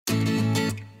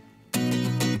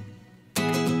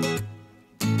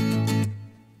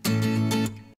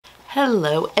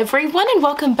Hello everyone and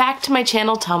welcome back to my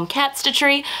channel, Tom Cat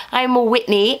Stitchery. I'm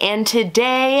Whitney and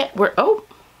today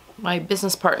my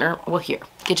business partner, well here,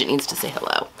 Gidget needs to say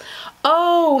hello.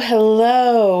 Oh,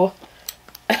 hello.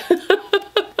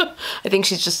 I think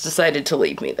she's just decided to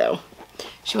leave me though.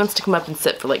 She wants to come up and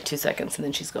sit for like 2 seconds and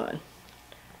then she's gone.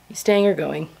 You staying or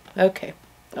going? Okay.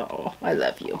 Oh, I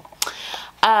love you.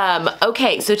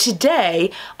 Okay, so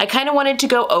today I kind of wanted to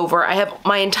go over, I have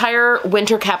my entire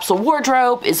winter capsule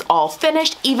wardrobe is all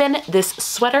finished, even this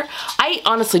sweater. I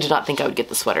honestly did not think I would get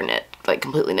the sweater knit, like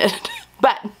completely knitted,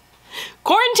 but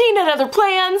quarantine had other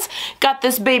plans, got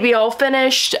this baby all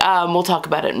finished. We'll talk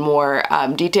about it in more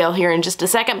detail here in just a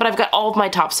second, but I've got all of my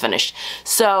tops finished.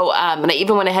 So, and I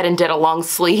even went ahead and did a long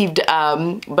sleeved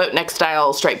boat neck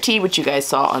style striped tee, which you guys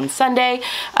saw on Sunday,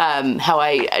 how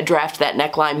I draft that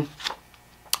neckline.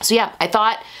 So yeah, I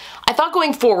thought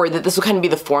going forward that this would kind of be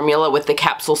the formula with the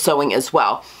capsule sewing as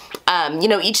well. You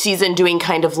know, each season doing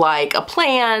kind of like a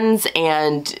plans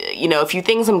and, you know, a few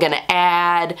things I'm going to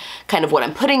add, kind of what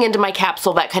I'm putting into my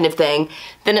capsule, that kind of thing.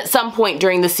 Then at some point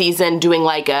during the season doing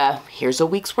like here's a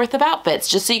week's worth of outfits,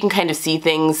 just so you can kind of see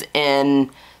things in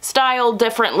style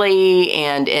differently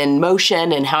and in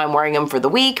motion and how I'm wearing them for the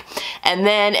week. And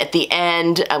then at the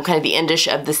end, kind of the endish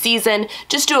of the season,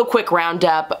 just do a quick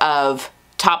roundup of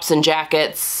tops and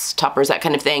jackets, toppers, that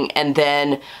kind of thing, and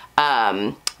then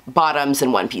bottoms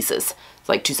and one pieces. It's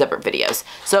like 2 separate videos.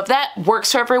 So if that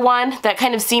works for everyone, that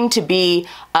kind of seemed to be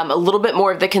a little bit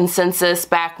more of the consensus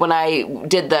back when I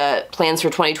did the plans for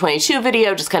 2022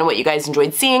 video, just kind of what you guys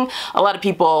enjoyed seeing. A lot of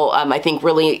people, I think,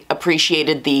 really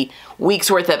appreciated the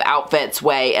week's worth of outfits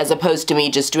way, as opposed to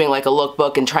me just doing like a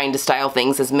lookbook and trying to style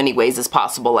things as many ways as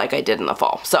possible like I did in the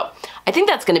fall. So I think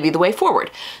that's going to be the way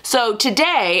forward. So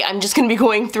today I'm just going to be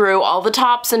going through all the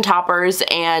tops and toppers,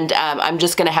 and I'm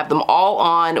just going to have them all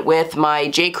on with my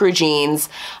J. Crew jeans,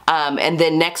 and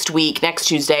then next week, next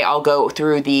Tuesday, I'll go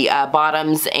through the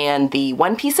bottoms and the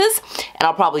one pieces, and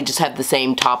I'll probably just have the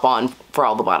same top on for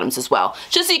all the bottoms as well,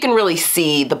 just so you can really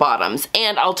see the bottoms.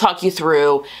 And I'll talk you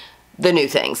through the new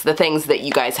things, the things that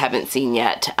you guys haven't seen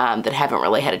yet, that haven't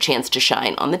really had a chance to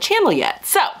shine on the channel yet.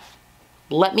 So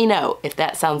let me know if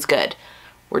that sounds good.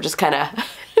 We're just kind of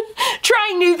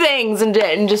trying new things and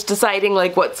just deciding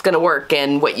like what's gonna work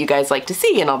and what you guys like to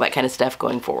see and all that kind of stuff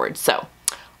going forward. So,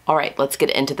 all right, let's get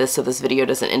into this so this video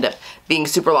doesn't end up being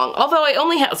super long. Although I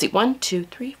only have, let's see, 1, 2,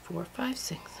 3, 4, 5, 6,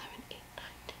 7, 8, 9,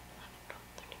 10, 11, 12,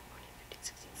 13, 14,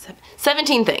 15, 16,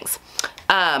 17 things.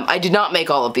 I did not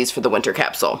make all of these for the winter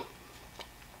capsule.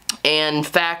 In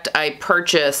fact, I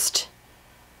purchased,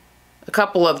 a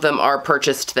couple of them are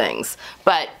purchased things,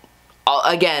 but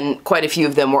again, quite a few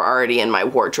of them were already in my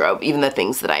wardrobe, even the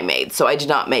things that I made. So I did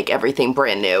not make everything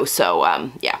brand new. So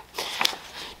yeah,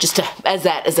 just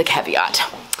as a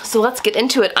caveat. So let's get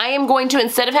into it. I am going to,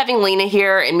 instead of having Lena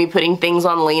here and me putting things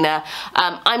on Lena,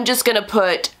 I'm just going to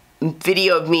put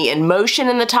video of me in motion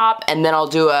in the top, and then I'll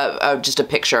do just a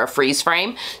picture, a freeze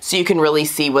frame, so you can really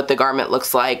see what the garment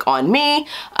looks like on me,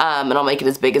 and I'll make it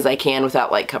as big as I can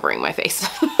without like covering my face.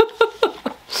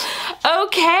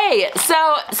 Okay,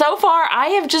 so far I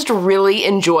have just really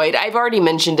enjoyed, I've already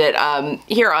mentioned it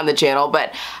here on the channel,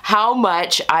 but how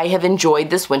much I have enjoyed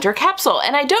this winter capsule.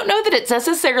 And I don't know that it's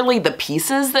necessarily the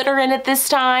pieces that are in it this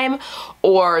time,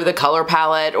 or the color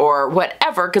palette, or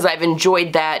whatever, because I've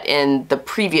enjoyed that in the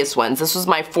previous ones. This was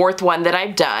my 4th one that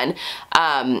I've done,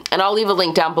 and I'll leave a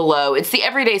link down below. It's the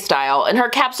Everyday Style, and her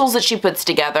capsules that she puts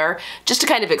together, just to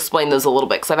kind of explain those a little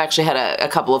bit, because I've actually had a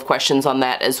couple of questions on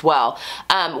that as well.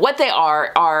 What they are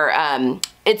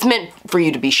it's meant for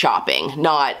you to be shopping,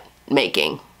 not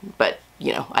making, but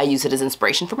you know, I use it as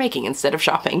inspiration for making instead of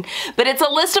shopping. But it's a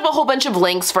list of a whole bunch of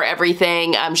links for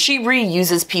everything. She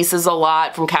reuses pieces a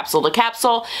lot from capsule to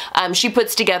capsule. She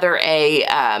puts together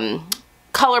a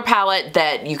color palette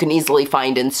that you can easily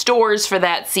find in stores for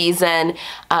that season.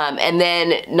 And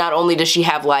then not only does she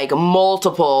have like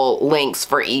multiple links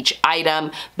for each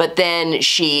item, but then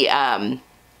she,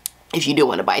 if you do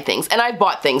want to buy things. And I've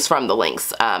bought things from the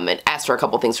links and asked for a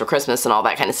couple things for Christmas and all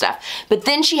that kind of stuff. But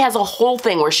then she has a whole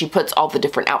thing where she puts all the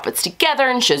different outfits together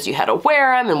and shows you how to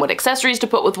wear them and what accessories to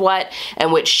put with what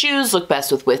and which shoes look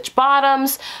best with which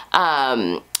bottoms.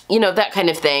 You know, that kind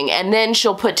of thing. And then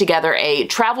she'll put together a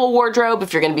travel wardrobe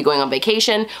if you're going to be going on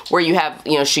vacation, where you have,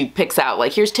 you know, she picks out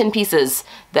like, here's 10 pieces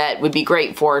that would be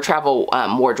great for a travel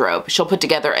wardrobe. She'll put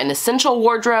together an essential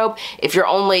wardrobe. If you're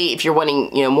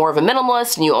wanting, you know, more of a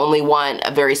minimalist and you only want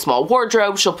a very small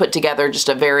wardrobe, she'll put together just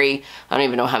a very, I don't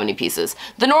even know how many pieces.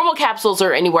 The normal capsules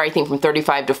are anywhere, I think, from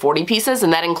 35 to 40 pieces,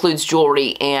 and that includes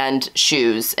jewelry and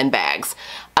shoes and bags.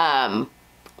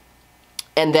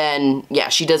 And then, yeah,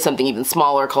 she does something even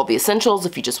smaller called the Essentials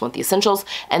if you just want the Essentials.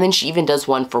 And then she even does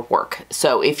one for work.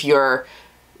 So if you're,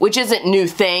 which isn't new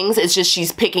things, it's just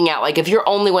she's picking out, like if you're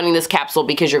only wanting this capsule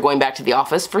because you're going back to the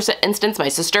office, for instance, my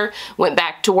sister went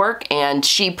back to work and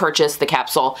she purchased the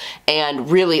capsule and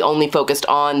really only focused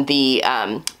on the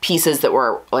pieces that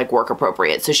were like work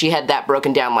appropriate. So she had that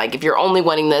broken down, like if you're only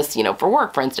wanting this, you know, for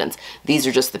work, for instance, these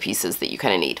are just the pieces that you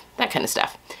kind of need, that kind of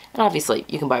stuff. And obviously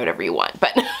you can buy whatever you want,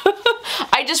 but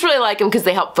I just really like them because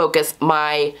they help focus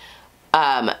my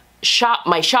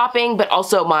shopping, but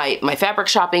also my fabric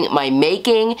shopping, my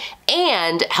making,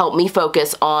 and help me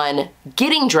focus on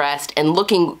getting dressed and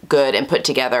looking good and put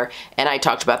together. And I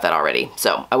talked about that already,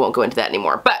 so I won't go into that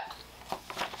anymore, but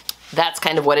that's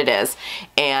kind of what it is.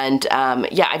 And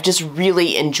yeah, I've just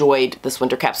really enjoyed this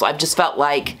winter capsule. I've just felt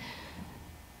like,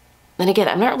 and again,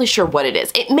 I'm not really sure what it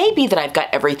is. It may be that I've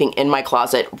got everything in my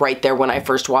closet right there when I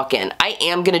first walk in. I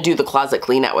am going to do the closet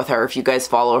clean out with her. If you guys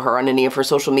follow her on any of her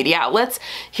social media outlets,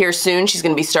 here soon she's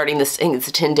going to be starting this, I think it's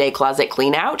a 10-day closet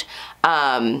clean out.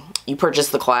 You purchase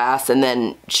the class and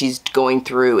then she's going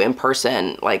through in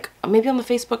person, like maybe on the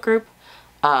Facebook group.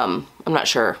 I'm not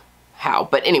sure how,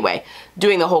 but anyway,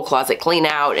 doing the whole closet clean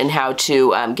out and how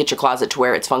to get your closet to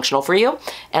where it's functional for you.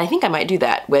 And I think I might do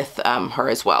that with her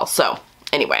as well. So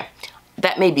anyway,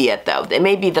 that may be it though. It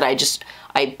may be that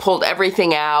I pulled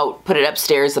everything out, put it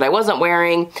upstairs that I wasn't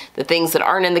wearing. The things that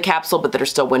aren't in the capsule but that are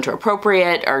still winter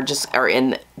appropriate are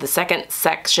in the second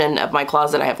section of my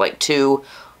closet. I have like two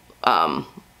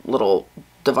little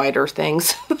divider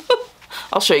things.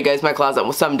 I'll show you guys my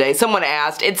closet someday. Someone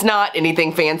asked. It's not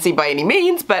anything fancy by any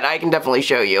means, but I can definitely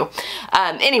show you.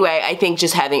 Anyway, I think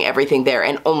just having everything there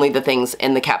and only the things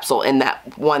in the capsule in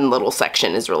that one little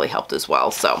section has really helped as well.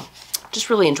 So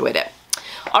just really enjoyed it.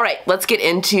 All right, let's get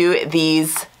into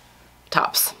these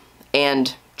tops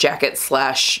and jackets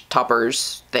slash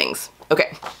toppers things.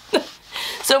 Okay.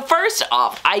 So first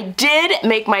off, I did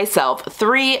make myself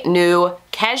 3 new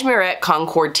Cashmerette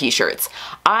Concord t-shirts.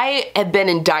 I have been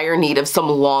in dire need of some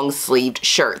long sleeved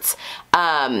shirts.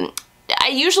 I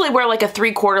usually wear like a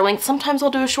 3/4 length. Sometimes I'll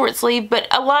do a short sleeve, but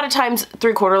a lot of times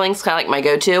 3/4 length is kind of like my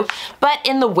go-to. But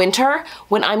in the winter,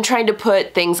 when I'm trying to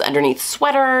put things underneath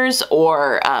sweaters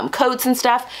or coats and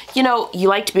stuff, you know, you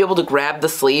like to be able to grab the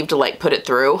sleeve to like put it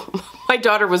through. My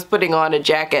daughter was putting on a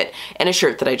jacket and a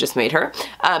shirt that I just made her,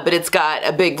 but it's got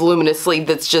a big voluminous sleeve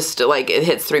that's just like, it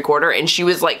hits 3/4, and she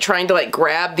was like trying to like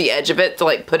grab the edge of it to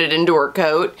like put it into her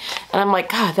coat. And I'm like,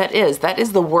 God, that is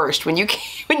the worst when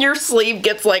when your sleeve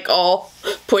gets like all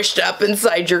pushed up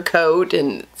inside your coat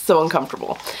and so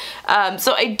uncomfortable.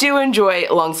 So I do enjoy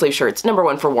long sleeve shirts, number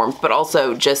one for warmth, but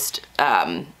also just,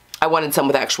 I wanted some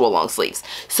with actual long sleeves.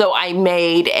 So I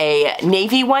made a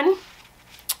navy one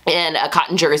in a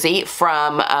cotton jersey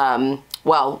from,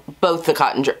 well, both the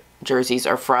cotton jerseys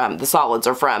are from, the solids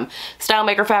are from Style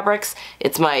Maker Fabrics.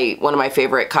 It's one of my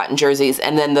favorite cotton jerseys.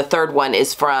 And then the third one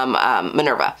is from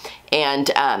Minerva.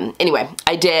 And anyway,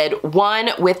 I did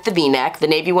one with the V-neck, the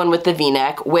navy one with the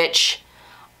V-neck, which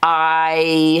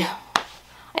I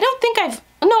don't think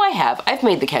no, I have. I've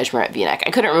made the Cashmerette V-neck.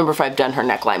 I couldn't remember if I've done her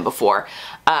neckline before,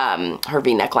 her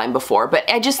V-neckline before, but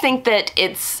I just think that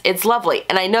it's lovely.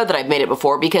 And I know that I've made it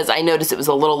before because I noticed it was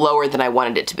a little lower than I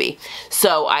wanted it to be.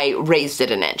 So I raised it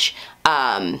an inch,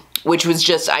 which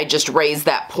was I just raised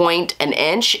that point an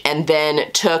inch and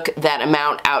then took that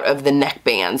amount out of the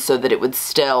neckband so that it would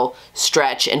still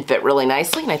stretch and fit really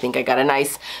nicely. And I think I got a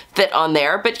nice fit on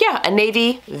there. But yeah, a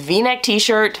navy V-neck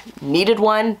t-shirt, needed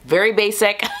one, very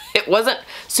basic. It wasn't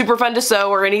super fun to sew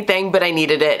or anything, but I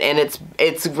needed it, and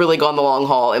it's really gone the long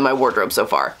haul in my wardrobe so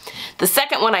far. The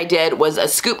second one I did was a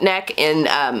scoop neck in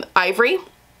ivory.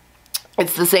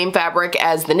 It's the same fabric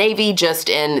as the navy, just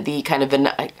in the kind of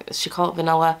vanilla, should you call it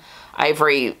vanilla?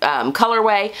 Ivory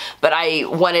colorway, but I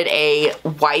wanted a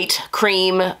white,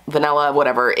 cream, vanilla,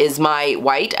 whatever is my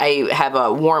white. I have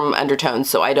a warm undertone,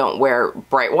 so I don't wear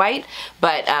bright white,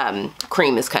 but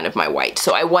cream is kind of my white.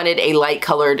 So I wanted a light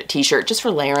colored t-shirt just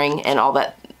for layering and all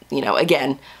that, you know,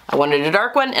 again, I wanted a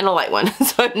dark one and a light one.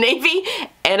 So a navy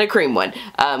and a cream one,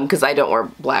 because I don't wear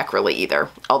black really either.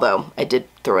 Although I did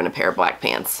throw in a pair of black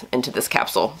pants into this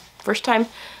capsule. First time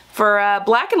for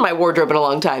black in my wardrobe in a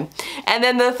long time. And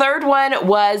then the third one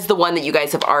was the one that you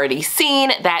guys have already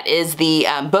seen. That is the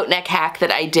boat neck hack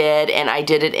that I did, and I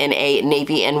did it in a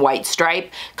navy and white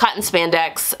stripe cotton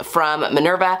spandex from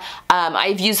Minerva.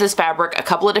 I've used this fabric a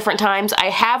couple of different times. I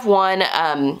have one,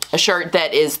 a shirt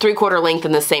that is 3/4 length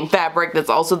in the same fabric that's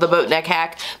also the boat neck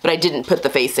hack, but I didn't put the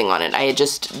facing on it. I had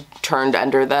just turned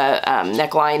under the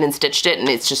neckline and stitched it, and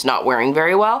it's just not wearing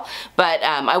very well. But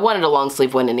I wanted a long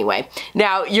sleeve one anyway.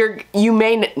 Now, you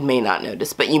may not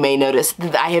notice, but you may notice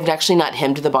that I have actually not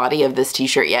hemmed the body of this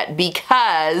t-shirt yet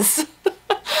because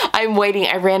I'm waiting.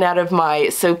 I ran out of my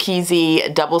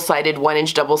Sokeezy double-sided,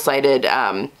 1-inch double-sided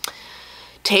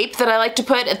tape that I like to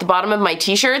put at the bottom of my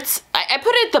t-shirts. I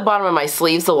put it at the bottom of my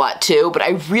sleeves a lot too, but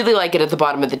I really like it at the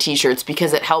bottom of the t-shirts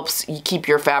because it helps you keep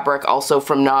your fabric also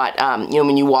from not, you know,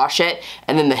 when you wash it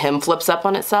and then the hem flips up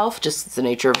on itself, just it's the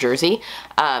nature of jersey.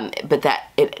 But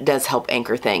it does help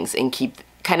anchor things and keep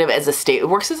kind of as it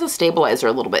works as a stabilizer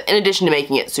a little bit, in addition to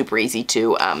making it super easy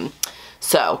to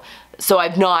sew. So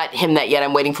I've not hemmed that yet.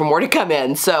 I'm waiting for more to come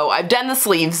in. So I've done the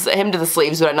sleeves, hemmed the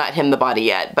sleeves, but I've not hemmed the body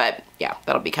yet. But yeah,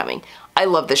 that'll be coming. I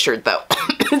love this shirt though.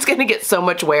 It's gonna get so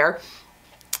much wear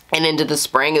and into the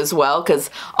spring as well, because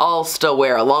I'll still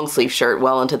wear a long sleeve shirt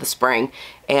well into the spring.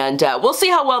 And we'll see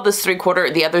how well this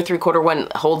the other 3/4 one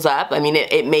holds up. I mean,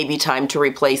 it may be time to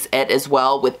replace it as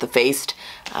well with the faced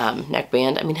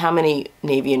neckband. I mean, how many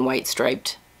navy and white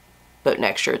striped boat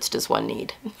neck shirts does one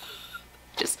need?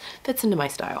 Just fits into my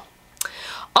style.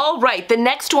 All right, the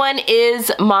next one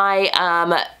is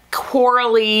my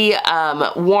corally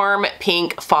warm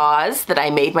pink fause that I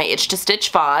made, my itch to stitch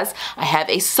fause. I have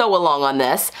a sew along on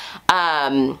this,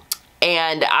 and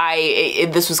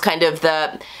this was kind of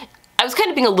I was kind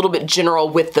of being a little bit general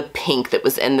with the pink that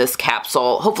was in this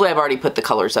capsule. Hopefully I've already put the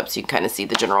colors up so you can kind of see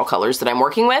the general colors that I'm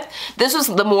working with. This was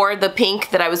the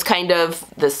pink that I was kind of,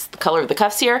 the color of the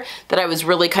cuffs here, that I was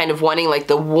really kind of wanting, like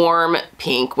the warm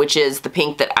pink, which is the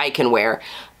pink that I can wear.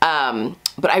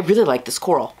 But I really like this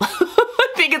coral.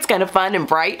 I think it's kind of fun and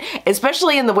bright,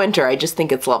 especially in the winter. I just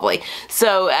think it's lovely.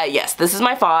 So yes, this is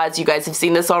my fause. You guys have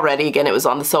seen this already. Again, it was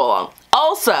on the sew along.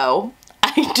 Also,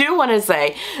 I do want to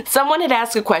say, someone had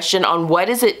asked a question on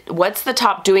what's the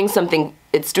top doing something,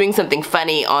 it's doing something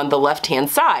funny on the left-hand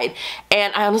side.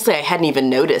 And I hadn't even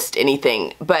noticed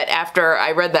anything. But after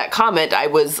I read that comment, I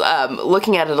was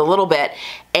looking at it a little bit.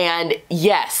 And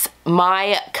yes,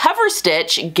 my cover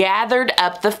stitch gathered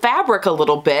up the fabric a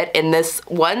little bit in this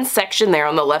one section there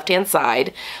on the left-hand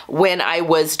side when I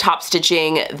was top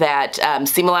stitching that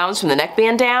seam allowance from the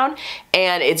neckband down,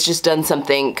 and it's just done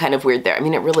something kind of weird there. I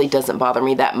mean, it really doesn't bother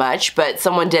me that much, but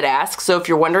someone did ask, so if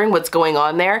you're wondering what's going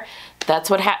on there, that's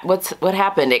what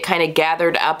happened. It kind of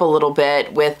gathered up a little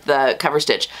bit with the cover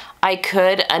stitch. I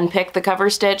could unpick the cover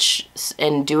stitch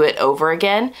and do it over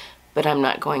again, but I'm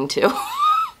not going to.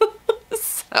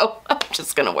 So I'm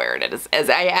just gonna wear it as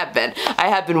I have been. I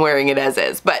have been wearing it as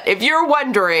is. But if you're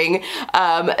wondering,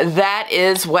 that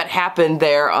is what happened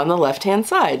there on the left-hand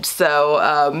side.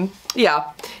 So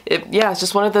yeah, it's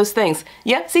just one of those things.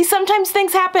 Yeah, see, sometimes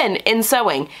things happen in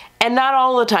sewing, and not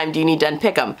all the time do you need to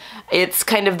unpick them. It's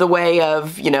kind of the way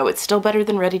of, you know, it's still better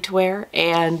than ready to wear,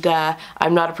 and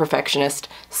I'm not a perfectionist.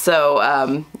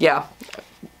 So yeah.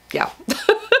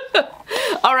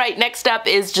 All right, next up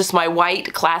is just my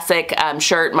white classic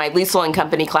shirt, my Liesl &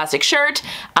 Company classic shirt.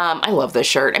 I love this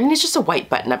shirt. I mean, it's just a white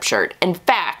button-up shirt. In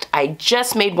fact, I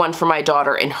just made one for my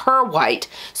daughter in her white.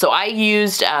 So I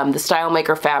used the Style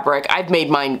Maker fabric. I've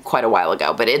made mine quite a while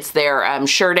ago, but it's their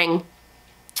shirting,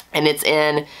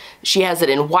 and she has it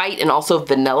in white and also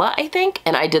vanilla, I think.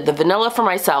 And I did the vanilla for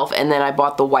myself, and then I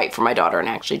bought the white for my daughter, and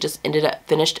actually just ended up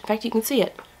finished. In fact, you can see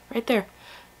it right there.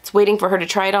 It's waiting for her to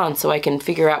try it on so I can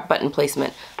figure out button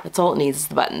placement. That's all it needs is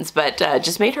the buttons, but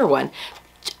just made her one.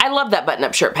 I love that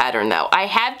button-up shirt pattern though. I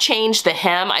have changed the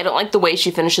hem. I don't like the way she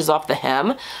finishes off the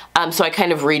hem, so I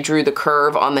kind of redrew the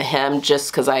curve on the hem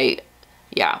just because I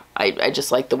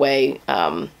just like the way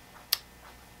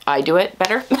I do it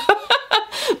better.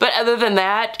 But other than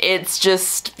that, it's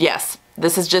just, yes,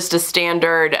 this is just a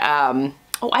standard,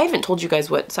 oh, I haven't told you guys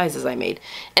what sizes I made.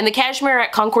 In the Cashmere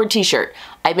at Concord t-shirt,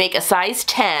 I make a size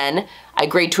 10. I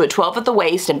grade to a 12 at the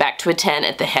waist and back to a 10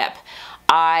 at the hip.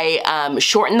 I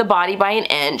shortened the body by 1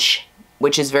 inch,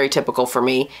 which is very typical for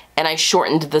me, and I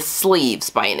shortened the sleeves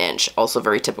by 1 inch, also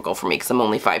very typical for me because I'm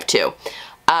only 5'2".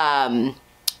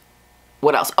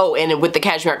 What else? Oh, and with the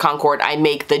Cashmere at Concord, I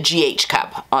make the GH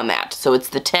cup on that. So it's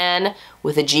the 10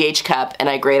 with a GH cup, and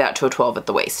I grade out to a 12 at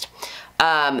the waist.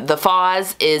 The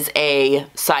fause is a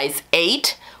size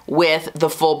 8 with the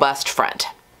full bust front.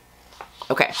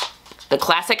 Okay, the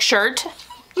classic shirt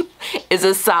is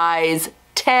a size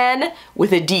 10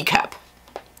 with a D cup.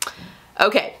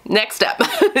 Okay, next up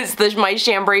is my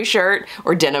chambray shirt,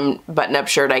 or denim button-up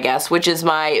shirt, I guess, which is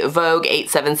my Vogue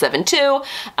 8772.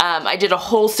 I did a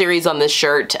whole series on this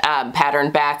shirt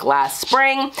pattern back last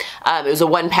spring. It was a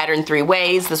 1 pattern 3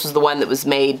 ways. This was the one that was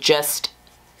made just,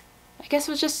 I guess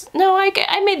it was just, no,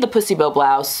 I made the pussy bow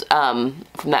blouse from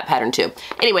that pattern too.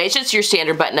 Anyway, it's just your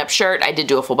standard button-up shirt. I did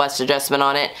do a full bust adjustment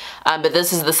on it, but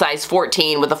this is the size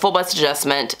 14 with a full bust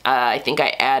adjustment. I think I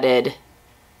added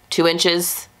 2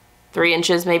 inches, 3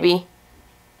 inches maybe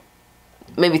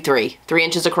 3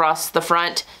 inches across the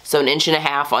front, so 1.5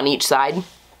 inches on each side.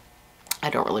 I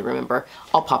don't really remember.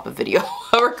 I'll pop a video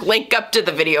or link up to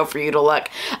the video for you to look.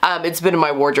 It's been in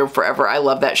my wardrobe forever. I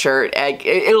love that shirt.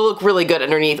 It'll look really good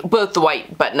underneath. Both the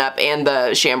white button-up and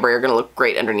the chambray are gonna look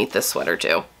great underneath this sweater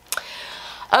too.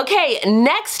 Okay,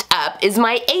 next up is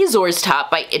my Azores top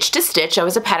by Itch to Stitch. I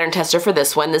was a pattern tester for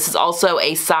this one. This is also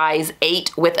a size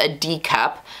 8 with a D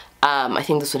cup. I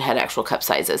think this one had actual cup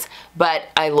sizes, but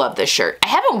I love this shirt. I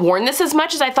haven't worn this as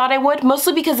much as I thought I would,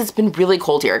 mostly because it's been really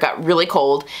cold here. It got really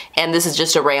cold, and this is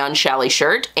just a rayon challis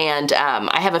shirt, and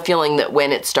I have a feeling that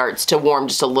when it starts to warm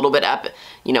just a little bit up,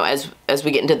 you know, as we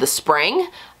get into the spring,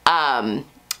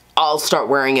 I'll start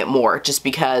wearing it more just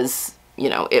because, you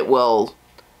know,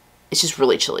 it's just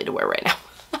really chilly to wear right now.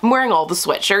 I'm wearing all the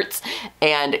sweatshirts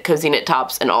and cozy knit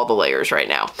tops and all the layers right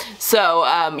now. So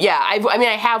yeah, I mean,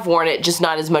 I have worn it, just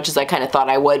not as much as I kind of thought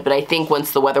I would, but I think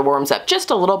once the weather warms up just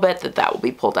a little bit, that will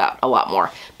be pulled out a lot more.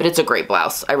 But it's a great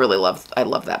blouse. I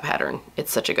love that pattern.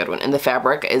 It's such a good one. And the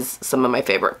fabric is some of my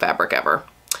favorite fabric ever.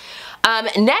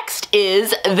 Next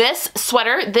is this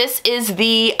sweater. This is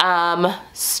the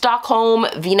Stockholm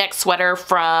V-neck sweater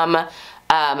from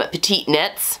Petite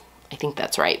Knits. I think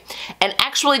that's right. And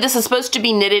actually this is supposed to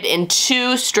be knitted in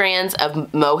 2 strands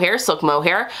of mohair, silk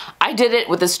mohair. I did it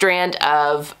with a strand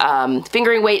of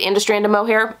fingering weight and a strand of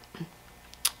mohair.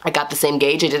 I got the same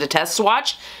gauge. I did a test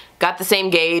swatch, got the same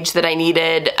gauge that I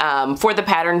needed for the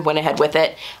pattern, went ahead with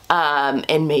it,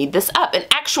 and made this up. And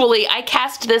actually I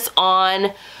cast this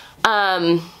on,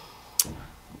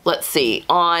 let's see,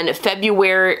 on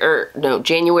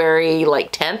January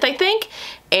like 10th, I think.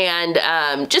 And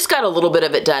just got a little bit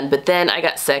of it done, but then I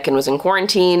got sick and was in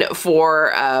quarantine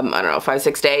for, I don't know,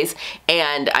 5-6 days,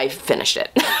 and I finished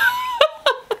it.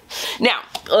 Now,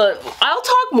 I'll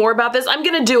talk more about this. I'm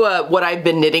gonna do a what I've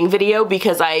been knitting video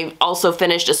because I also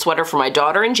finished a sweater for my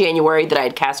daughter in January that I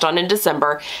had cast on in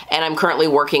December, and I'm currently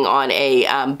working on a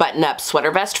button-up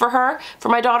sweater vest for her, for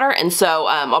my daughter, and so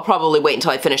I'll probably wait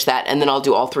until I finish that, and then I'll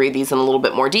do all 3 of these in a little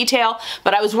bit more detail.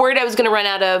 But I was worried I was gonna run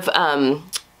out of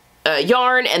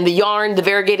yarn, and the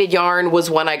variegated yarn was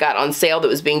one I got on sale that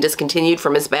was being discontinued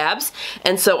from Miss Babs,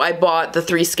 and so I bought the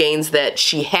 3 skeins that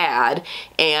she had,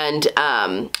 and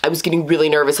I was getting really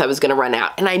nervous I was going to run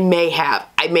out, and I may have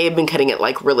been cutting it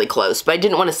like really close, but I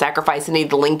didn't want to sacrifice any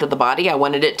of the length of the body. I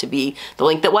wanted it to be the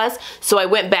length it was, so I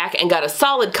went back and got a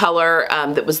solid color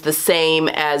that was the same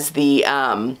as the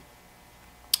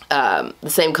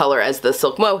same color as the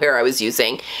silk mohair I was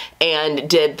using, and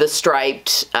did the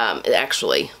striped,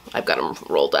 actually I've got them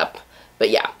rolled up, but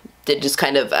yeah, did just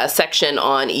kind of a section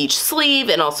on each sleeve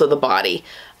and also the body.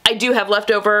 I do have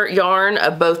leftover yarn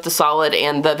of both the solid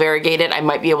and the variegated. I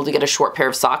might be able to get a short pair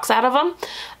of socks out of them,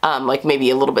 like maybe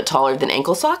a little bit taller than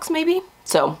ankle socks maybe,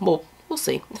 so we'll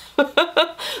see.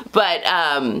 But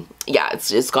yeah,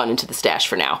 it's gone into the stash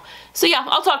for now. So yeah,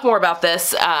 I'll talk more about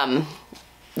this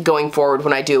going forward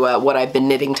when I do a what I've been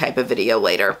knitting type of video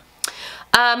later.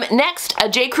 Next, a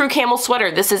J. Crew camel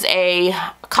sweater. This is a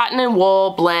cotton and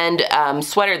wool blend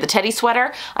sweater, the teddy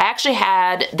sweater. I actually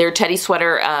had their teddy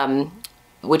sweater,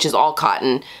 which is all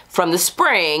cotton, from the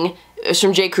spring. It was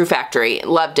from J. Crew Factory.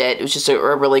 Loved it. It was just a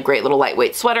really great little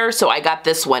lightweight sweater, so I got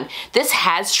this one. This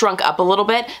has shrunk up a little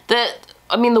bit.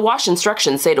 I mean, the wash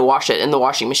instructions say to wash it in the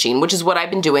washing machine, which is what I've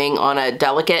been doing on a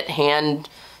delicate hand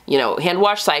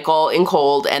wash cycle in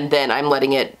cold, and then I'm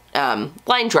letting it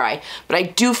line dry. But I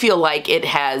do feel like it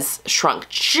has shrunk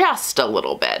just a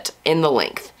little bit in the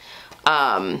length.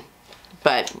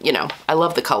 But, you know, I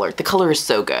love the color. The color is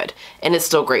so good, and it's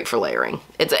still great for layering.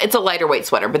 It's a lighter weight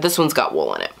sweater, but this one's got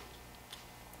wool in it.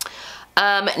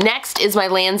 Next is my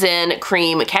Lands' End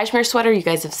cream cashmere sweater. You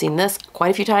guys have seen this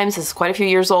quite a few times. This is quite a few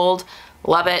years old.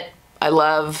 Love it. I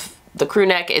love the crew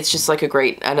neck. It's just like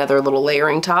another little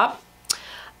layering top.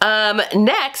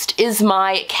 Next is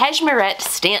my Cashmerette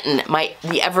Stanton,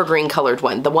 the evergreen colored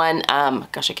one. The one,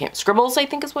 gosh, Scribbles, I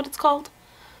think is what it's called.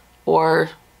 Or,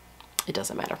 it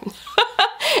doesn't matter.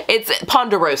 It's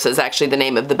Ponderosa is actually the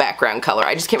name of the background color.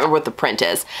 I just can't remember what the print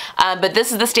is. But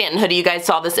this is the Stanton hoodie. You guys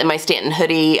saw this in my Stanton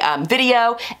hoodie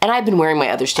video, and I've been wearing my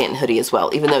other Stanton hoodie as well,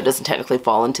 even though it doesn't technically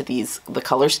fall into the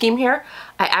color scheme here.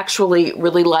 I actually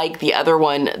really like the other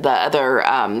one, the other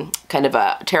kind of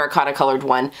a terracotta colored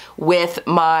one with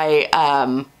my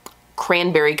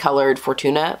cranberry colored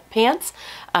Fortuna pants,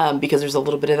 because there's a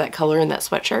little bit of that color in that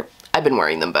sweatshirt. I've been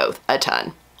wearing them both a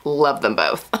ton. Love them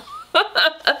both.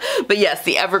 But yes,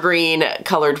 the evergreen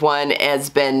colored one has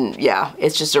been, yeah,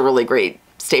 it's just a really great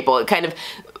staple. It kind of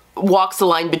walks the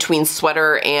line between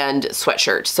sweater and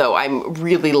sweatshirt. So I'm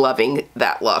really loving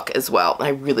that look as well. I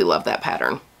really love that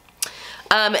pattern.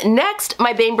 Next,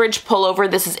 my Bainbridge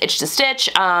pullover. This is Itch to Stitch.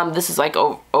 This is like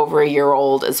over a year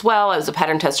old as well. I was a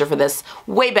pattern tester for this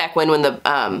way back when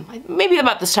the, maybe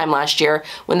about this time last year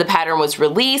when the pattern was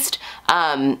released.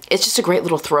 It's just a great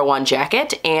little throw-on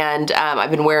jacket, and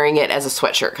I've been wearing it as a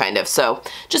sweatshirt kind of. So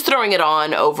just throwing it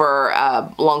on over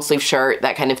a long sleeve shirt,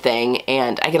 that kind of thing,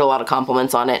 and I get a lot of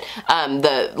compliments on it.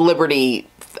 The Liberty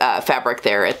fabric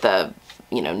there at the,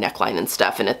 you know, neckline and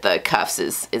stuff, and at the cuffs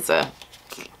is a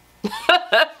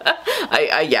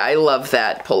yeah, I love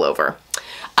that pullover.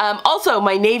 Also,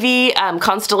 my navy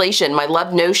Constellation, my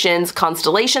Love Notions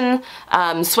Constellation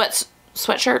sweatshirt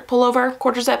pullover,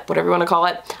 quarter zip, whatever you want to call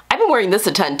it. I've been wearing this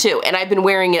a ton too, and I've been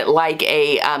wearing it like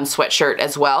a sweatshirt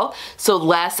as well. So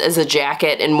less as a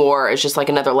jacket and more as just like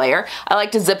another layer. I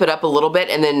like to zip it up a little bit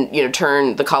and then, you know,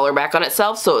 turn the collar back on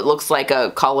itself so it looks like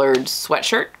a collared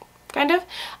sweatshirt, kind of.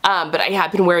 But I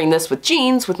have been wearing this with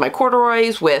jeans, with my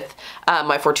corduroys, with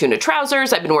my Fortuna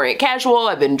trousers. I've been wearing it casual.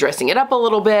 I've been dressing it up a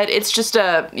little bit. It's just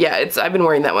yeah, I've been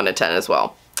wearing that one a ton as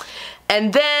well.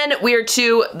 And then we are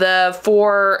to the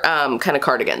 4 kind of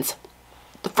cardigans.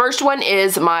 The first one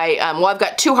is my, well, I've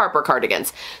got 2 Harper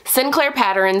cardigans. Sinclair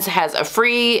Patterns has a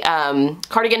free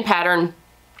cardigan pattern.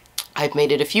 I've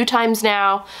made it a few times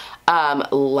now.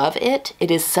 Love it.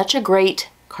 It is such a great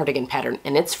cardigan pattern,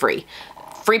 and it's free.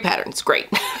 Free patterns, great.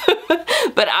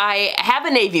 But I have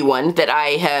a navy one that I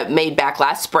have made back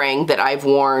last spring that I've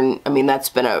worn. I mean, that's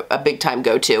been a big time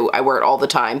go-to. I wear it all the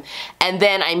time. And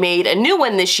then I made a new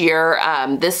one this year,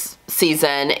 this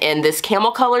season, in this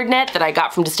camel colored knit that I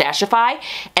got from Distashify,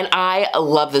 and I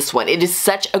love this one. It is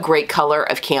such a great color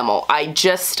of camel. I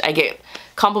get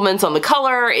compliments on the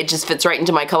color. It just fits right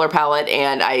into my color palette,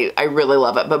 and I really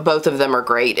love it. But both of them are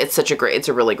great. It's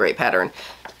a really great pattern,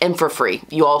 and for free.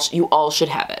 You all should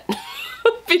have it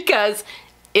because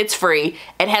it's free.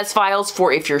 It has files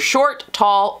for if you're short,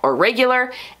 tall, or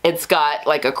regular. It's got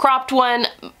like a cropped one.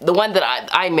 The one that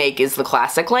I make is the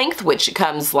classic length, which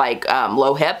comes like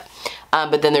low hip.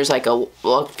 But then there's like a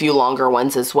few longer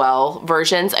ones as well,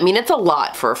 versions. I mean, it's a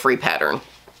lot for a free pattern.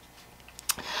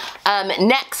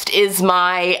 Next is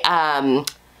my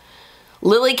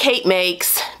Lily Kate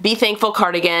Makes Be Thankful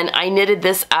cardigan. I knitted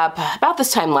this up about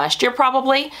this time last year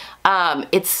probably.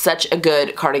 It's such a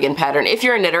good cardigan pattern. If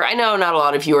you're a knitter, I know not a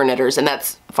lot of you are knitters, and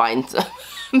that's fine.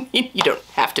 You don't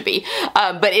have to be.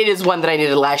 But it is one that I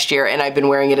knitted last year, and I've been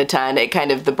wearing it a ton. It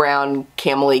kind of, the brown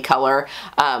camel-y color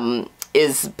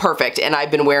is perfect, and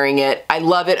I've been wearing it. I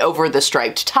love it over the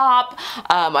striped top.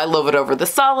 I love it over the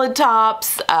solid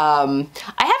tops. I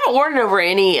haven't worn it over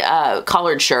any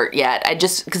collared shirt yet.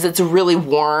 because it's really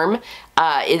warm.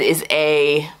 It is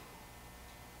a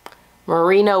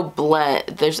merino blend.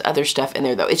 There's other stuff in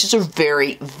there though. It's just a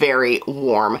very, very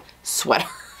warm sweater.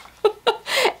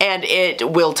 And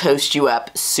it will toast you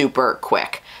up super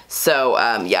quick. So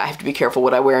yeah, I have to be careful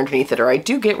what I wear underneath it, or I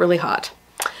do get really hot.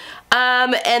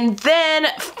 And then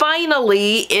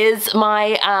finally is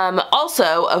my,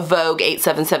 also a Vogue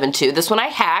 8772. This one I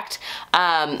hacked,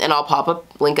 and I'll pop a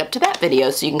link up to that video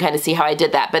so you can kind of see how I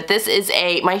did that. But this is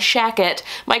my shacket,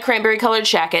 my cranberry colored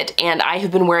shacket, and I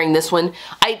have been wearing this one.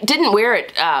 I didn't wear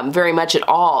it very much at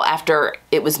all after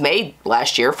it was made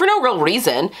last year for no real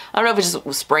reason. I don't know if it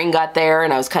just spring got there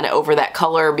and I was kind of over that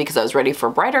color because I was ready for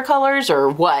brighter colors or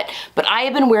what, but I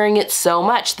have been wearing it so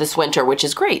much this winter, which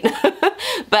is great.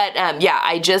 But yeah,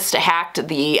 I just hacked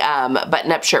the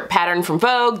button-up shirt pattern from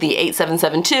Vogue, the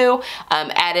 8772,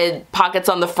 added pockets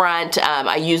on the front.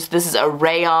 I used, this is a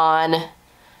rayon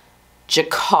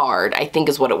jacquard, I think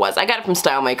is what it was. I got it from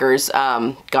Style Makers,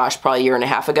 gosh, probably a year and a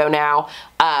half ago now.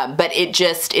 But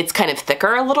it's kind of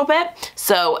thicker a little bit,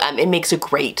 so it makes a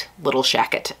great little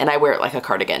shacket, and I wear it like a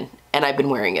cardigan, and I've been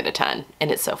wearing it a ton,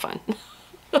 and it's so fun.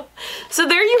 So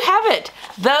there you have it.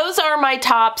 Those are my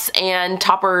tops and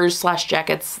toppers slash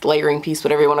jackets, layering piece,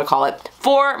 whatever you want to call it,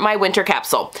 for my winter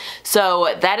capsule.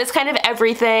 So that is kind of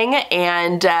everything.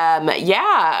 And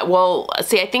yeah, well,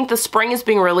 see, I think the spring is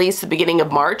being released the beginning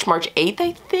of March 8th,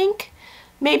 I think,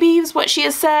 maybe is what she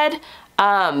has said.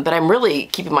 But I'm really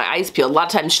keeping my eyes peeled. A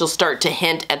lot of times she'll start to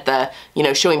hint at the, you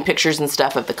know, showing pictures and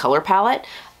stuff of the color palette,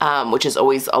 which is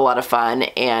always a lot of fun.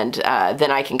 And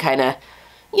then I can kind of,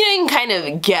 you know, you can kind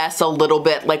of guess a little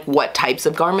bit like what types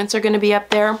of garments are going to be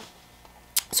up there.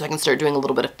 so I can start doing a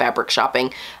little bit of fabric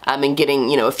shopping and getting,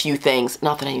 you know, a few things.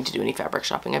 Not that I need to do any fabric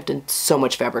shopping. I've done so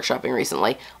much fabric shopping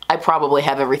recently. I probably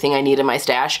have everything I need in my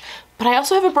stash, but I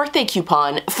also have a birthday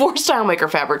coupon for StyleMaker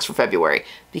Fabrics for February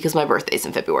because my birthday's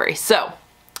in February. So,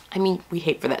 I mean, we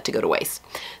hate for that to go to waste.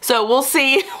 So we'll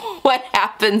see what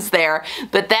happens there,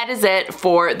 but that is it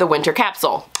for the winter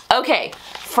capsule. Okay,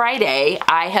 Friday,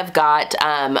 I have got,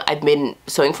 I've been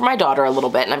sewing for my daughter a little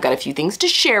bit, and I've got a few things to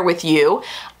share with you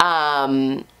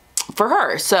for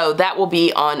her. So that will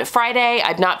be on Friday.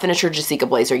 I've not finished her Jessica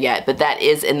blazer yet, but that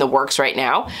is in the works right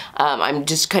now. I'm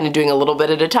just kind of doing a little bit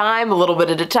at a time,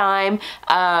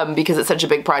 because it's such a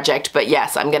big project. But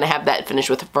yes, I'm gonna have that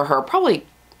finished for her probably,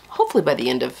 hopefully by the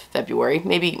end of February,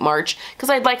 maybe March, because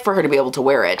I'd like for her to be able to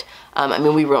wear it. I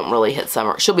mean, we won't really hit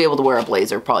summer. She'll be able to wear a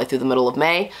blazer probably through the middle of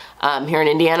May here in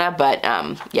Indiana, but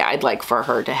yeah, I'd like for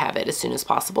her to have it as soon as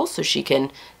possible so she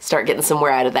can start getting some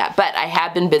wear out of that. But I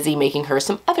have been busy making her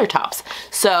some other tops.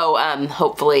 So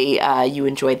hopefully you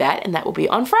enjoyed that, and that will be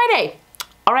on Friday.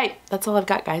 All right, that's all I've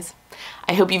got, guys.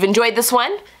 I hope you've enjoyed this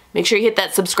one. Make sure you hit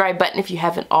that subscribe button if you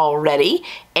haven't already.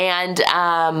 And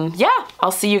yeah,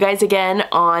 I'll see you guys again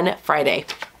on Friday.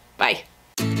 Bye.